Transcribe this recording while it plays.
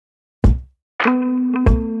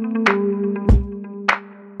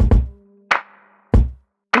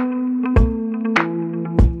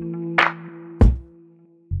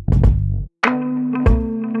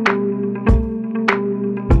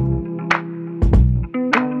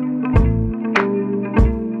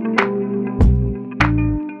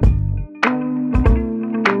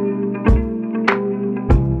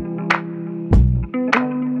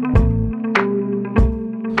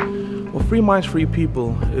Free Minds, Free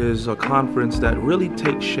People is a conference that really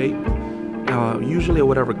takes shape, usually at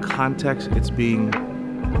whatever context it's being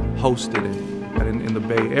hosted in. And in the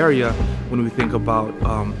Bay Area, when we think about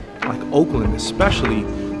like Oakland especially,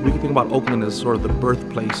 we can think about Oakland as sort of the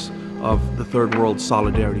birthplace of the third world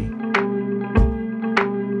solidarity.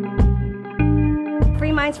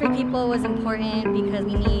 Free Minds, Free People was important because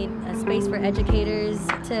we need a space for educators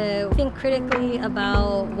to think critically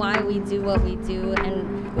about why we do what we do. And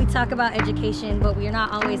we talk about education, but we're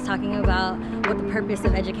not always talking about what the purpose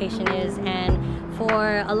of education is. And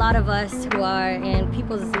for a lot of us who are in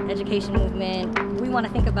people's education movement, we want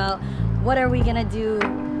to think about what are we going to do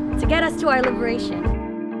to get us to our liberation.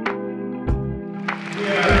 We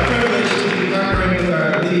are privileged to be partnering with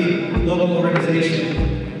our lead local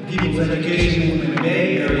organization, People's Education Movement in the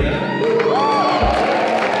Bay Area, to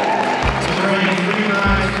bring Free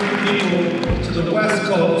Minds, Free People to the West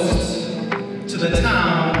Coast, to the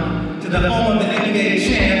town, to the home of the NBA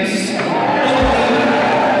champs, Oakland.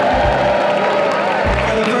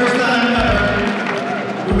 For the first time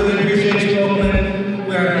ever, we really appreciate you, Oakland.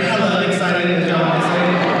 We're hella excited, as John would say.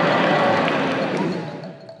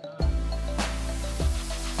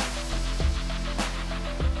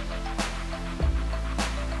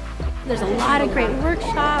 There's a lot of great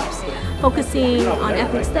workshops focusing on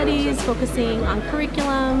ethnic studies, focusing on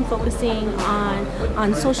curriculum, focusing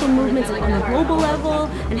on social movements on the global level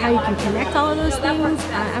and how you can connect all of those things.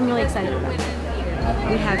 I'm really excited about it.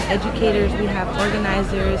 We have educators, we have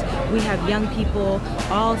organizers, we have young people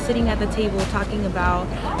all sitting at the table talking about,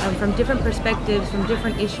 from different perspectives, from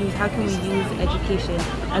different issues, how can we use education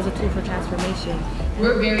as a tool for transformation.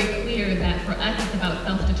 We're very clear that for us it's about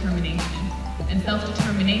self-determination. And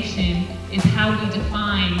self-determination is how we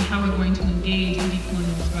define how we're going to engage in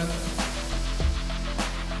decolonial struggles.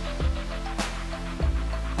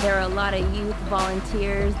 There are a lot of youth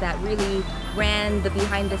volunteers that really ran the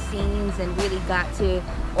behind the scenes and really got to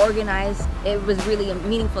organize. It was really a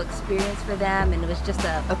meaningful experience for them, and it was just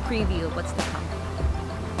a preview of what's to come.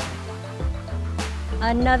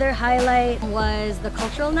 Another highlight was the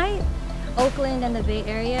cultural night. Oakland and the Bay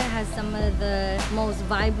Area has some of the most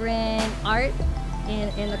vibrant art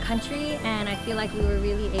in the country, and I feel like we were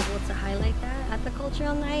really able to highlight that at the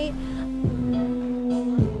cultural night.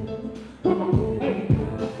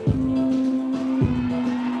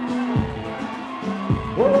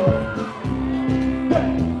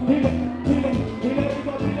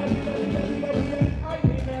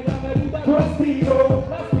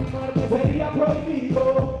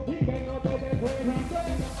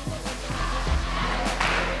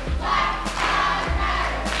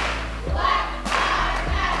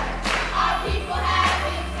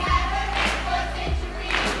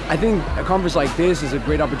 I think a conference like this is a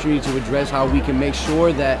great opportunity to address how we can make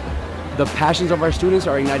sure that the passions of our students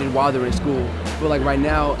are ignited while they're in school. I feel like right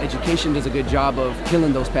now, education does a good job of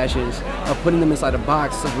killing those passions, of putting them inside a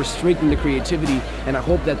box, of restricting the creativity. And I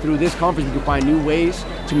hope that through this conference we can find new ways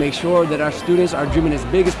to make sure that our students are dreaming as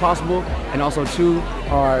big as possible, and also too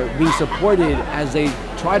are being supported as they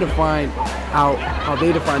try to find out how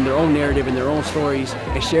they define their own narrative and their own stories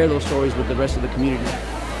and share those stories with the rest of the community.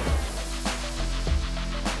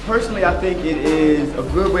 Personally, I think it is a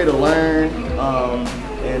good way to learn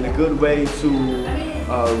and a good way to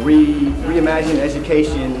reimagine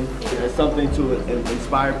education as something to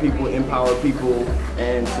inspire people, empower people,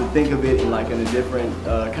 and to think of it in a different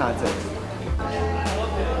context.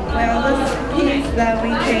 Well, this piece that we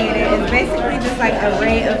created is basically just like an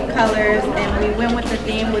array of colors, and we went with the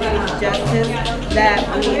theme, which was justice, that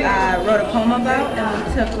we wrote a poem about, and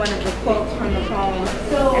we took one of the quotes from the poem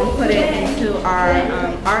and put it into our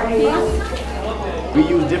art piece. We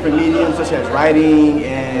use different mediums such as writing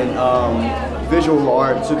and visual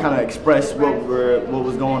art to kind of express what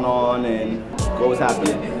was going on and what was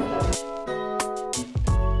happening.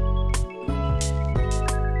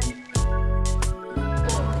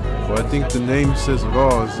 Well, I think the name says it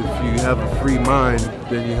all. Is if you have a free mind,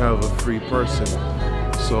 then you have a free person.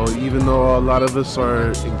 So even though a lot of us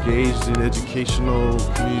are engaged in educational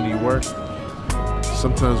community work,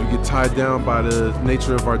 sometimes we get tied down by the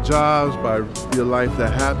nature of our jobs, by real life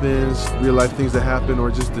that happens, real life things that happen, or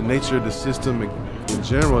just the nature of the system in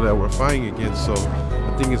general that we're fighting against. So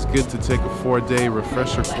I think it's good to take a 4-day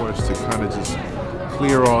refresher course to kind of just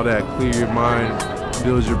clear all that, clear your mind,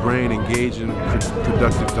 build your brain, engage in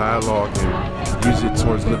productive dialogue, and use it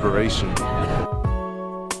towards liberation.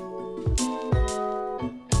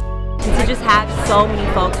 To just have so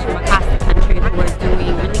many folks from across the country who are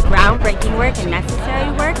doing really groundbreaking work and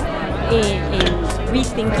necessary work in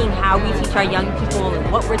rethinking how we teach our young people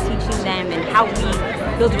and what we're teaching them and how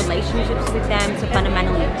we build relationships with them to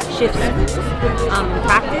fundamentally shift schools in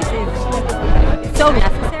practice is so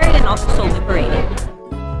necessary and also so liberating.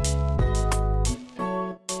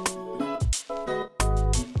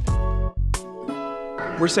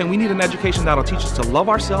 We're saying we need an education that'll teach us to love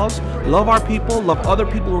ourselves, love our people, love other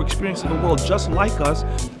people who are experiencing the world just like us,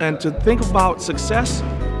 and to think about success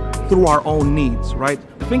through our own needs, right?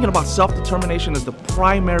 Thinking about self-determination as the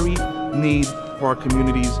primary need for our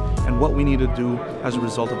communities and what we need to do as a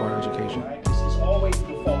result of our education.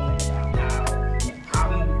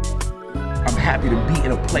 I'm happy to be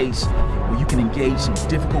in a place where you can engage some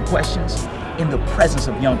difficult questions in the presence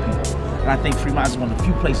of young people. And I think Free Minds is one of the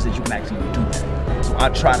few places that you can actually do that. So I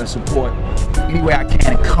try to support any way I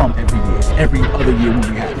can and come every year, every other year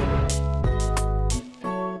when we have it.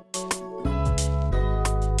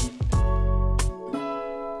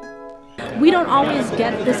 We don't always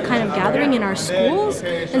get this kind of gathering in our schools,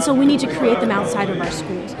 and so we need to create them outside of our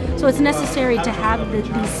schools. So it's necessary to have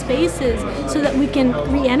these spaces so that we can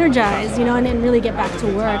re-energize, you know, and really get back to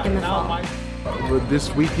work in the fall. This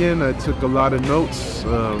weekend I took a lot of notes,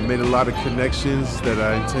 made a lot of connections that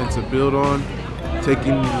I intend to build on,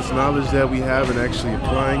 taking this knowledge that we have and actually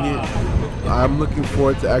applying it. I'm looking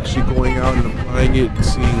forward to actually going out and applying it and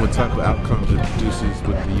seeing what type of outcomes it produces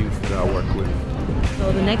with the youth that I work with.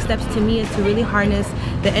 So the next steps to me is to really harness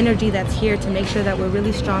the energy that's here to make sure that we're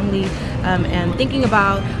really strongly and thinking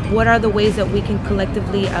about what are the ways that we can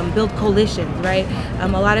collectively build coalitions, right? A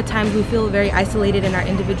lot of times we feel very isolated in our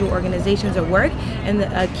individual organizations at work, and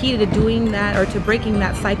the key to doing that or to breaking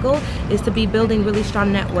that cycle is to be building really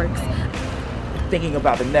strong networks. Thinking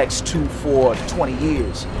about the next 2, 4, 20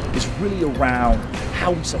 years is really around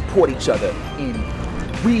how we support each other in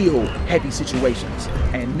real heavy situations.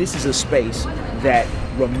 And this is a space that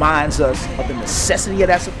reminds us of the necessity of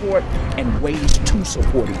that support and ways to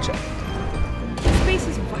support each other. This space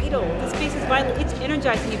is vital. This space is vital. It's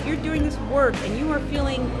energizing. If you're doing this work and you are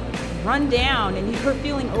feeling run down and you're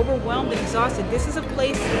feeling overwhelmed and exhausted, this is a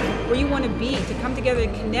place where you want to be, to come together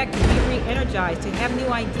and connect, to be re-energized, to have new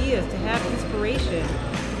ideas, to have inspiration.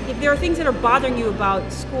 If there are things that are bothering you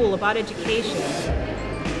about school, about education,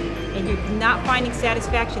 and you're not finding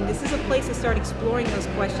satisfaction, this is a place to start exploring those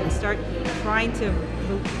questions, start trying to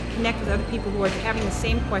connect with other people who are having the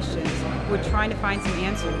same questions, who are trying to find some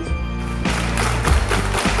answers.